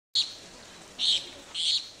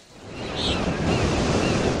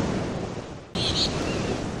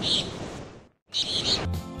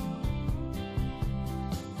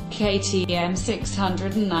KTM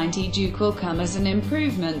 690 Duke will come as an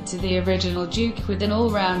improvement to the original Duke with an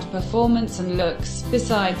all-round performance and looks,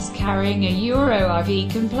 besides carrying a Euro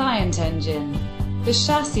IV-compliant engine. The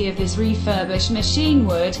chassis of this refurbished machine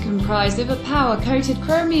would comprise of a power-coated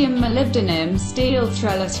chromium-molybdenum steel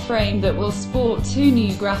trellis frame that will sport two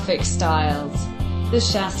new graphic styles. The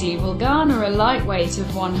chassis will garner a light weight of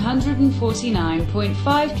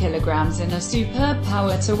 149.5 kilograms and a superb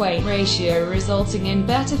power-to-weight ratio, resulting in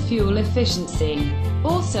better fuel efficiency.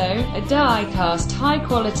 Also, a die-cast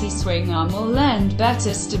high-quality swingarm will lend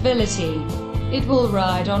better stability. It will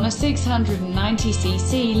ride on a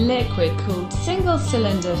 690cc liquid-cooled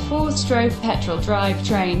single-cylinder four-stroke petrol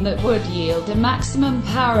drivetrain that would yield a maximum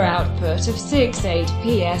power output of 68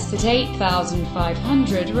 PS at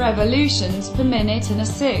 8,500 revolutions per minute and a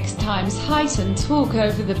 6 times heightened torque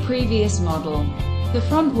over the previous model. The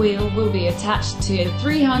front wheel will be attached to a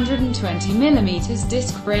 320mm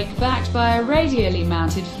disc brake backed by a radially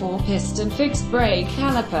mounted four-piston fixed brake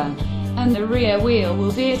caliper, and the rear wheel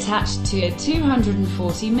will be attached to a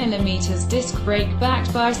 240mm disc brake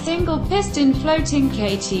backed by single-piston floating.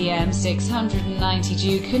 KTM 690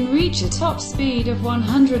 Duke can reach a top speed of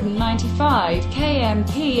 195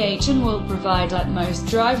 kmph and will provide utmost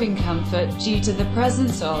driving comfort due to the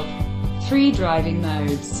presence of 3 driving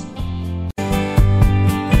modes.